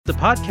a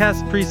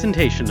podcast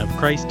presentation of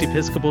Christ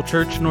Episcopal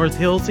Church North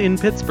Hills in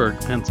Pittsburgh,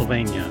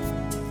 Pennsylvania.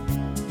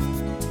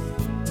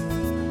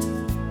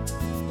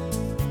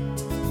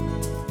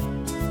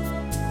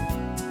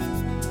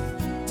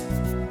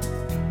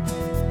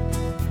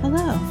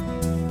 Hello.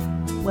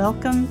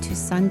 Welcome to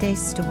Sunday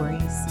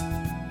Stories.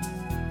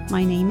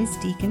 My name is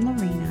Deacon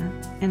Lorena,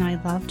 and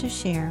I love to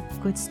share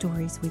good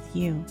stories with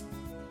you.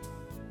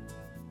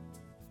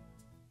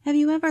 Have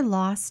you ever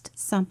lost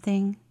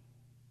something,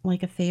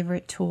 like a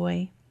favorite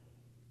toy?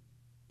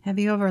 Have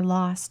you ever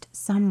lost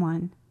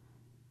someone,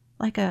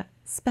 like a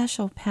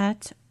special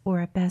pet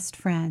or a best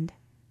friend?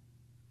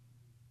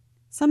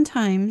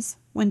 Sometimes,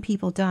 when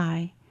people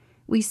die,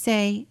 we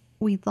say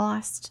we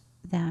lost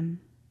them.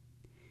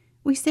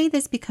 We say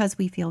this because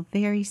we feel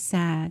very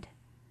sad,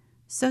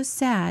 so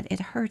sad it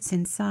hurts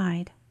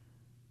inside.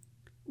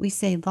 We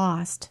say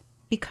lost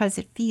because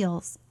it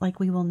feels like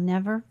we will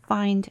never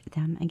find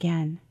them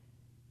again.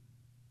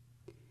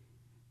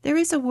 There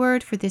is a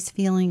word for this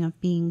feeling of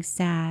being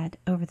sad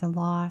over the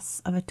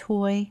loss of a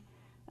toy,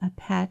 a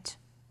pet,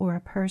 or a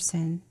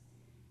person,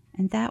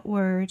 and that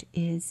word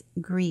is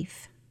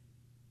grief.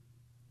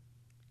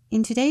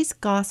 In today's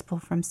Gospel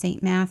from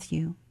St.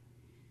 Matthew,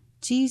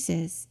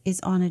 Jesus is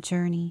on a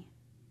journey.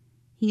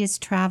 He is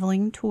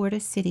traveling toward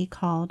a city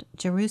called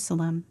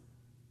Jerusalem.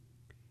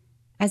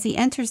 As he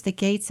enters the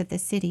gates of the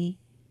city,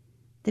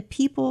 the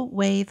people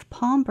wave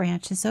palm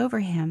branches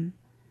over him,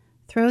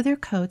 throw their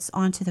coats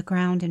onto the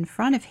ground in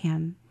front of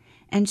him,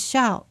 and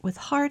shout with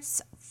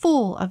hearts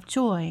full of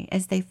joy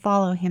as they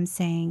follow him,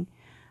 saying,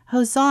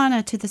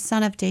 "Hosanna to the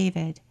Son of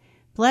David!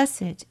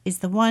 Blessed is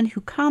the one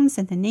who comes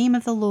in the name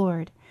of the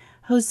Lord!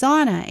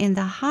 Hosanna in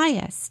the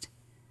highest!"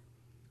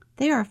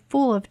 They are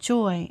full of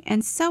joy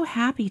and so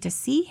happy to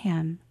see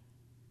him.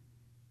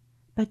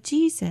 But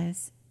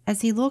Jesus,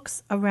 as he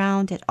looks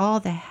around at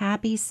all the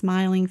happy,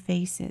 smiling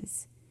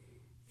faces,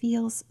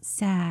 feels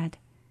sad.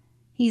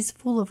 He's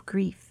full of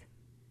grief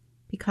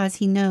because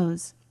he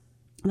knows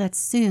that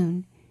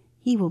soon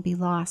he will be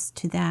lost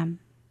to them.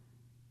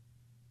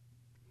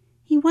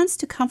 He wants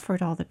to comfort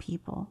all the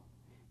people,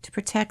 to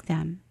protect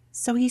them,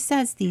 so he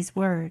says these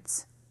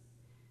words,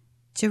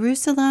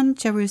 "Jerusalem,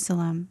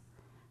 Jerusalem,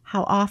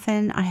 how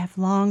often I have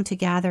longed to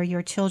gather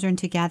your children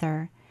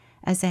together,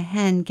 as a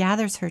hen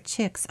gathers her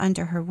chicks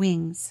under her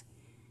wings,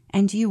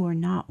 and you were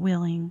not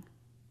willing."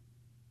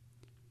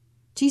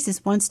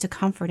 Jesus wants to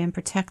comfort and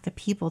protect the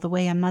people the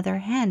way a mother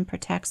hen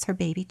protects her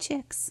baby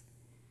chicks.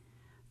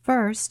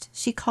 First,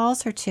 she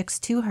calls her chicks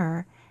to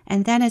her,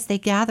 and then as they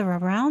gather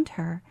around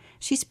her,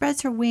 she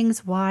spreads her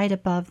wings wide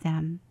above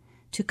them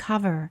to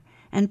cover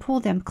and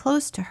pull them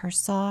close to her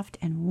soft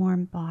and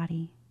warm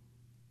body.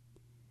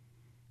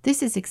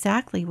 This is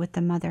exactly what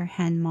the mother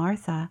hen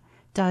Martha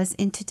does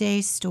in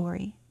today's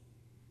story.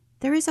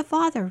 There is a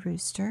father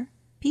rooster,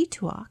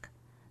 Petook,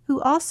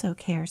 who also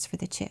cares for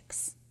the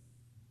chicks.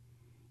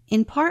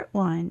 In part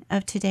 1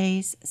 of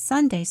today's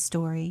Sunday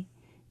story,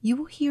 you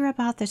will hear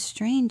about the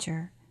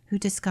stranger who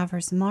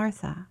discovers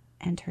Martha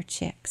and her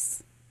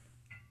chicks.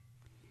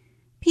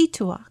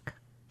 Petook,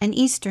 an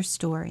Easter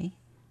Story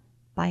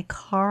by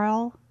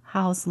Carl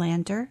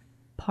Hauslander,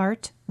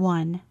 Part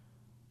 1.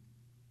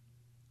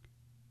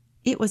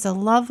 It was a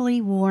lovely,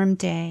 warm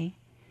day.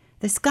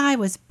 The sky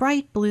was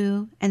bright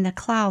blue and the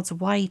clouds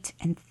white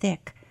and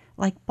thick,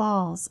 like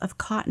balls of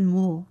cotton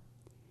wool.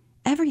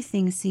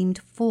 Everything seemed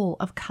full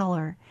of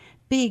color,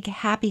 big,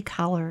 happy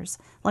colors,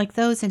 like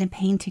those in a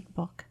painting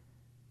book.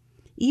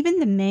 Even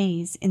the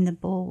maize in the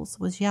bowls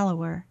was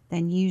yellower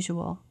than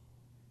usual.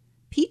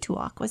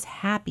 Petook was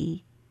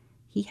happy.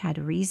 He had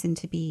reason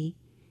to be.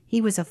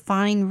 He was a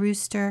fine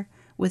rooster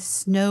with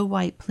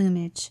snow-white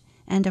plumage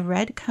and a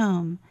red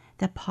comb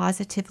that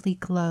positively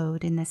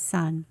glowed in the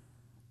sun.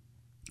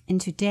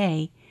 And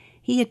today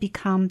he had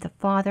become the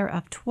father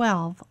of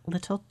 12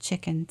 little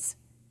chickens.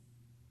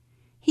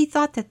 He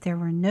thought that there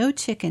were no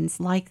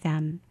chickens like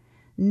them,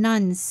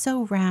 none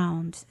so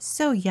round,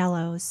 so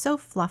yellow, so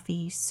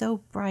fluffy, so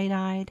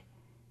bright-eyed.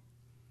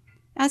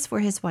 As for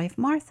his wife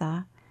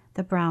Martha,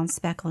 the brown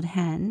speckled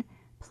hen,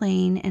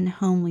 plain and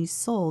homely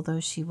soul though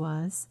she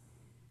was,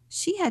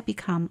 she had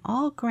become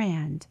all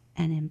grand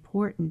and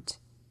important.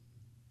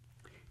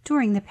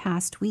 During the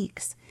past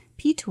weeks,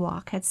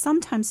 Petook had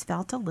sometimes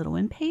felt a little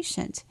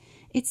impatient.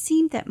 It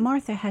seemed that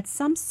Martha had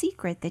some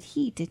secret that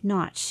he did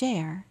not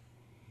share.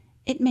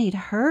 It made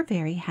her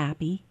very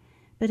happy,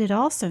 but it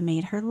also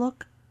made her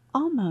look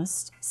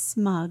almost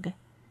smug,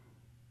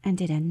 and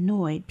it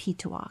annoyed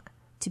Petook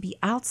to be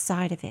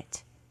outside of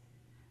it.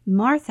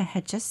 Martha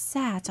had just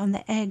sat on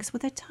the eggs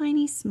with a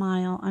tiny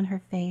smile on her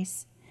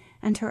face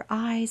and her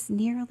eyes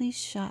nearly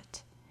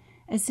shut,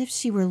 as if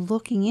she were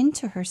looking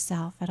into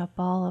herself at a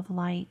ball of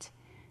light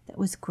that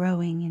was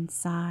growing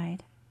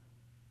inside.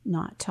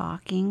 Not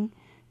talking,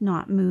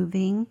 not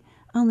moving,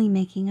 only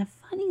making a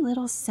funny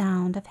little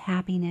sound of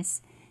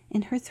happiness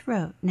in her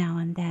throat now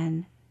and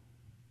then.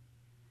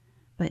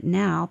 But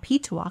now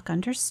Petook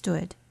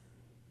understood.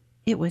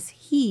 It was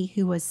he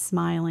who was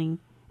smiling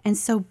and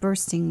so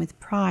bursting with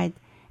pride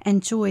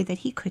and joy that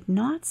he could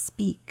not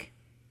speak.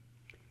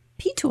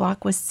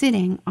 Petook was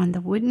sitting on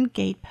the wooden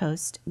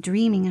gatepost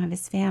dreaming of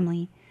his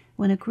family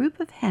when a group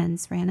of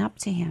hens ran up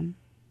to him.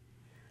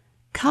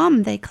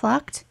 "Come," they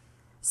clucked.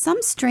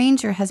 "Some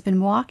stranger has been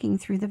walking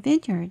through the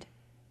vineyard."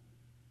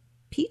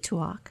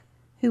 Petook,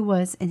 who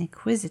was as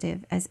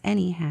inquisitive as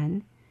any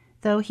hen,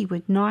 though he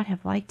would not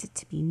have liked it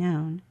to be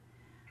known,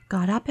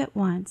 got up at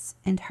once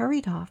and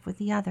hurried off with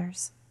the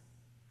others.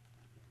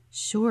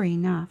 Sure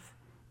enough,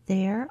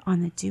 there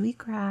on the dewy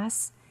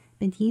grass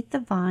beneath the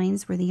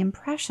vines were the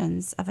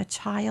impressions of a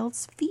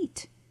child's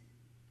feet.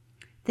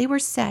 They were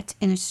set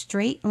in a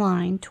straight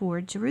line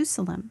toward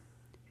Jerusalem.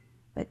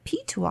 But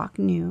Petook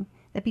knew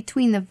that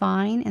between the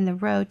vine and the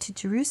road to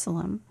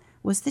Jerusalem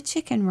was the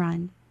chicken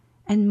run,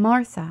 and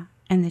Martha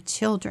and the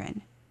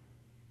children.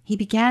 He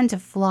began to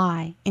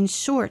fly in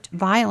short,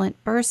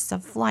 violent bursts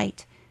of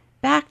flight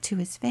back to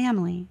his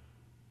family.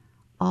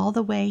 All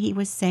the way he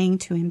was saying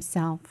to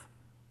himself,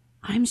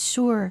 "I'm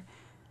sure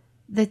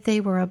that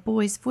they were a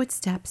boy's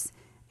footsteps,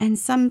 and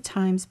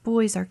sometimes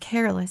boys are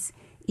careless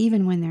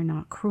even when they're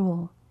not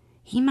cruel.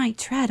 He might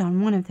tread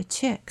on one of the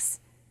chicks."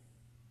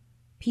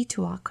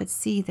 Petook could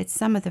see that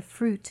some of the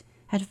fruit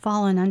had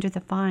fallen under the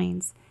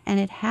vines,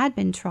 and it had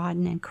been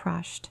trodden and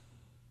crushed.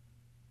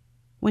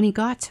 When he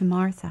got to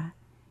Martha,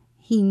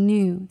 he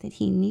knew that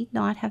he need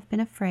not have been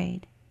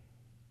afraid.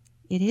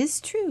 It is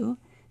true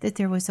that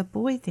there was a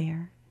boy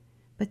there,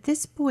 but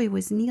this boy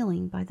was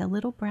kneeling by the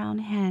little brown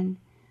hen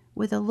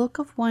with a look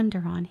of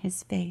wonder on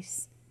his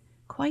face,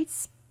 quite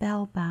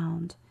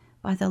spellbound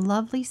by the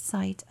lovely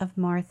sight of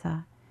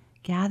Martha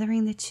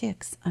gathering the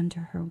chicks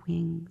under her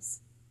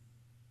wings.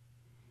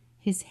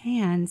 His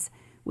hands,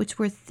 which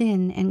were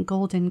thin and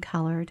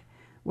golden-colored,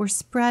 were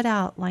spread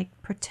out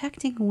like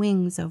protecting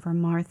wings over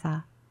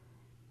Martha.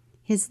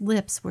 His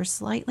lips were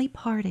slightly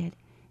parted,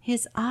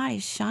 his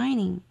eyes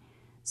shining.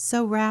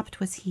 So rapt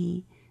was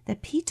he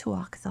that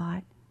Petook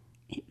thought,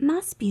 it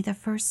must be the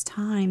first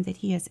time that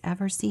he has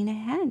ever seen a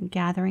hen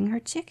gathering her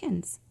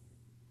chickens.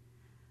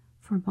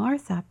 For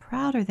Martha,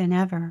 prouder than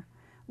ever,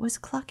 was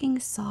clucking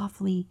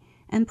softly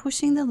and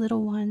pushing the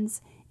little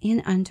ones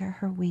in under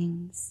her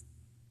wings.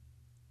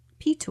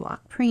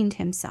 Petook preened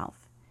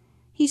himself.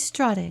 He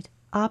strutted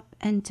up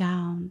and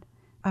down,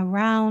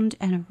 around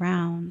and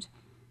around.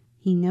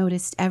 He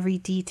noticed every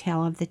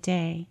detail of the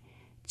day,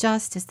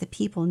 just as the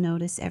people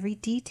notice every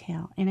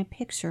detail in a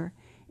picture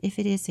if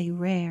it is a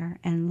rare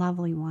and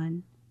lovely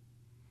one,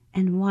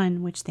 and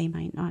one which they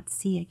might not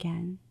see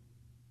again.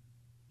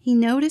 He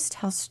noticed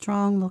how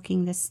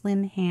strong-looking the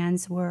slim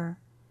hands were,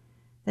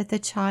 that the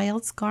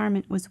child's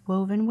garment was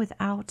woven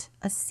without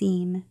a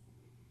seam,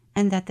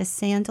 and that the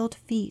sandaled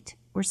feet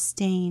were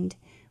stained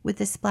with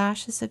the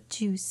splashes of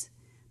juice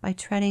by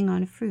treading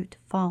on fruit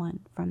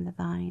fallen from the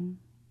vine.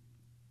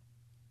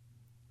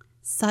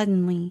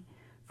 Suddenly,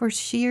 for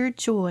sheer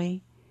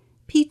joy,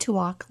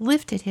 Petook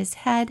lifted his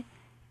head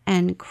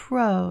and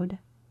crowed.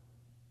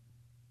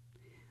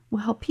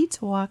 Well,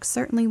 Petook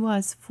certainly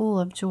was full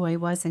of joy,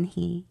 wasn't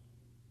he?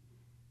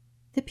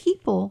 The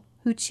people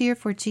who cheer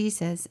for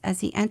Jesus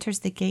as he enters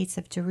the gates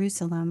of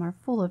Jerusalem are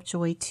full of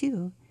joy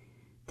too.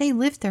 They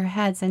lift their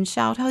heads and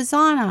shout,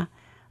 "Hosanna!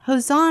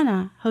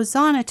 Hosanna!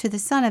 Hosanna to the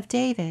Son of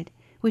David,"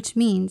 which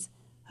means,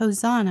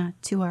 "Hosanna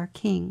to our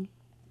King."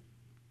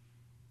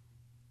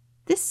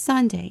 This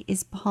Sunday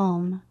is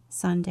Palm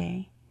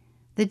Sunday,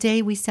 the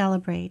day we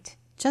celebrate,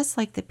 just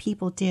like the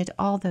people did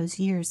all those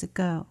years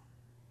ago.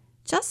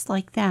 Just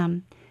like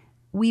them,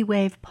 we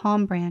wave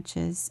palm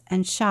branches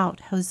and shout,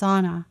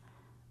 "Hosanna!"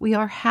 We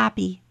are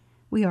happy.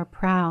 We are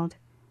proud.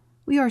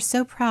 We are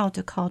so proud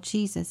to call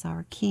Jesus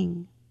our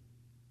King.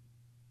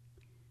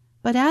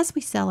 But as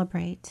we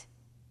celebrate,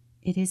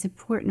 it is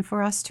important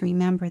for us to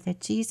remember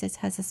that Jesus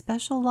has a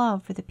special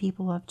love for the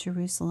people of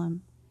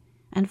Jerusalem,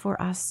 and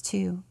for us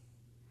too.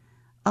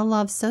 A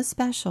love so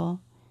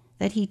special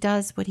that he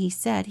does what he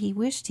said he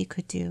wished he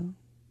could do.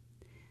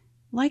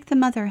 Like the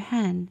mother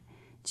hen,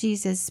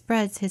 Jesus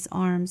spreads his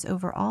arms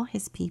over all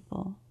his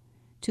people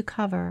to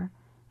cover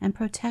and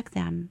protect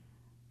them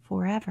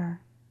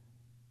forever.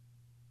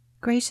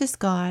 Gracious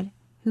God,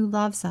 who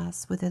loves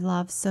us with a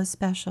love so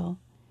special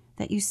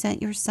that you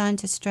sent your Son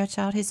to stretch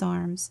out his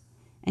arms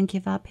and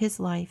give up his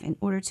life in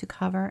order to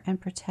cover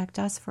and protect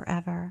us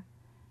forever,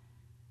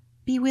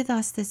 be with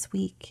us this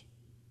week.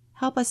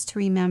 Help us to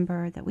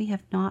remember that we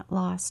have not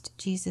lost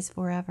Jesus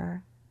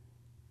forever.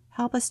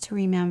 Help us to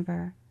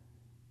remember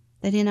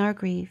that in our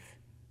grief,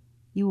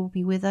 you will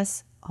be with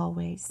us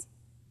always,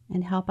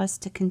 and help us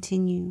to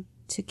continue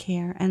to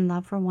care and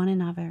love for one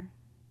another.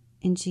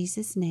 In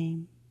Jesus'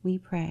 name we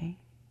pray.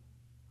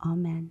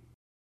 Amen.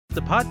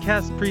 The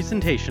podcast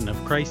presentation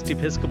of Christ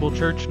Episcopal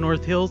Church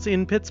North Hills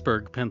in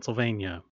Pittsburgh, Pennsylvania.